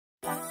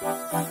What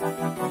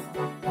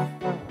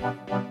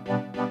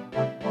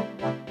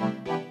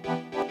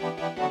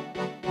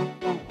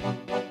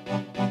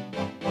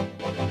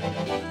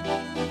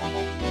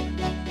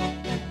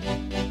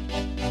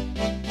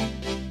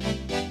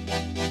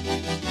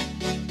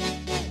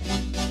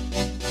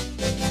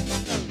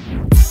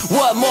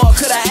more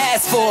could I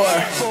ask for?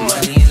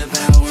 Money and the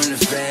power and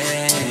the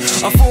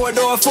fame. A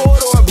four-door,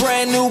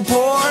 brand new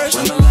Porsche.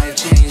 When my life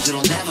changed,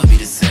 it'll never be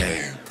the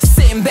same.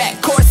 Sitting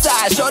back,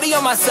 courtside, shorty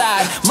on my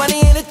side.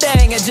 Money ain't a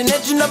thing, engine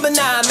number 9,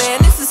 man.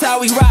 This is how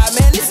we ride,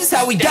 man, this is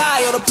how we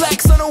die. All the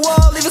plaques on the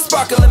wall, leave a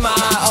sparkle in my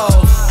eye,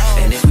 oh.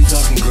 And if we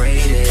talking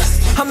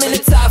greatest, I'm in the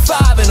top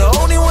 5 and the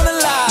only one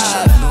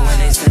alive. remember when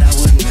they said I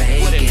wouldn't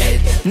make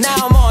it? Now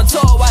I'm on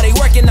tour while they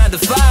working 9 to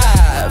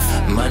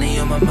 5. Money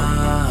on my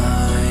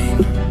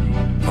mind,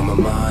 on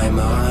my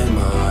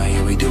mind,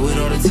 yeah, we do it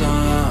all the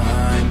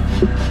time.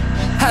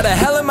 How the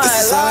hell am I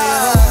This is all they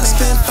ever alive? wanted.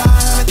 Spent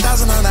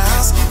 500,000 on the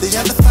house. The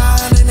other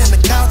 500 in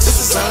the couch. This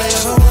is all they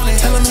ever wanted.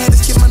 Tell them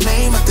haters keep my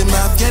name out their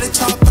mouth. Get it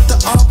talk, but the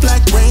all black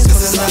rings.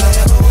 This is all they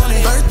ever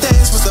wanted.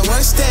 Birthdays was the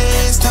worst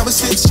days. Now we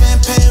sip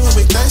champagne when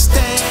we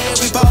thirsty.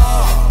 We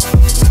ball,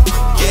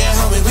 yeah,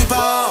 homie, we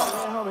ball.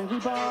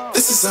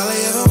 This is all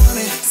they ever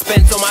wanted.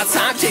 Spent all my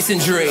time chasing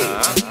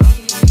dreams.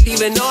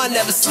 Even though I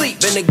never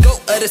sleep, been the goat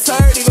of this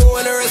herd, even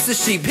when the rest of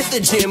sheep. Hit the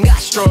gym, got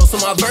strong, so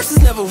my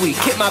verses never weak.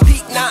 Hit my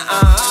peak,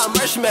 I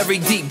immerse them every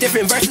deep.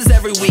 Different verses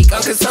every week,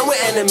 unconcerned with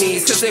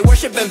enemies, cause they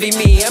worship envy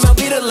me.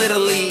 MLB to Little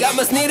League, I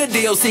must need a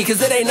DLC,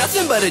 cause it ain't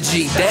nothing but a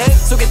G, dang.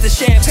 So get the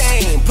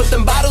champagne, put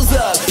them bottles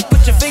up.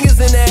 Put your fingers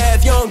in there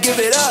if you don't give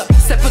it up.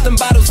 Step, put them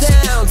bottles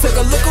down, take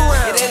a look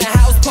around. It ain't a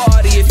house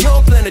party if you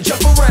don't plan to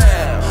jump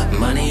around.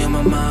 Money on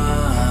my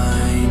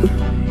mind,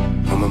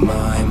 on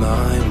my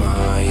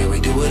mind, yeah, we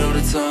do it all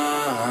the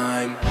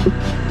time.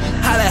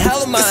 How the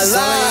hell am I This is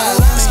all they ever alive?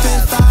 wanted.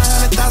 Spent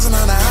 500,000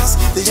 on the house.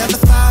 The other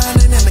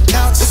 500 in the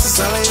couch. This is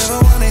all they ever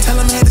wanted. Tell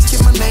them haters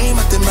keep my name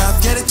out their mouth.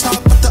 Get it talk,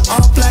 but the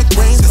all black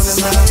rings. This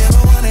is all they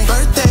ever wanted.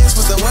 Birthdays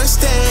was the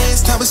worst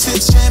days. Now we sip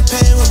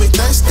champagne when we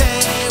thirsty.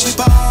 We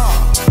ball,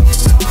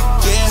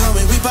 yeah,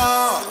 homie, we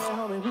ball.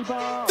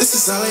 This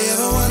is all they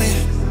ever wanted.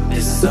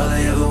 This is all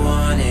they ever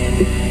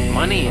wanted.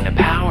 Money and the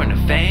power and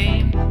the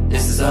fame.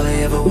 This is all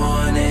they ever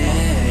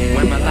wanted.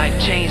 When my life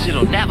changed,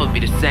 it'll never be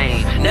the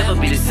same. Never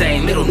be the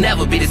same, it'll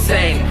never be the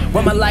same.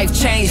 When my life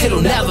changed,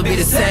 it'll never be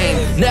the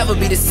same. Never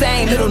be the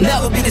same, it'll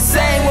never be the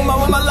same. When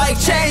my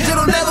life changed,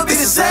 it'll never be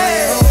the This is all they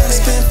same. ever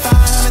wanted. Spent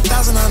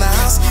 500,000 on the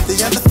house.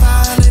 The other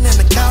 500 in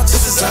the couch.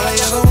 This is all they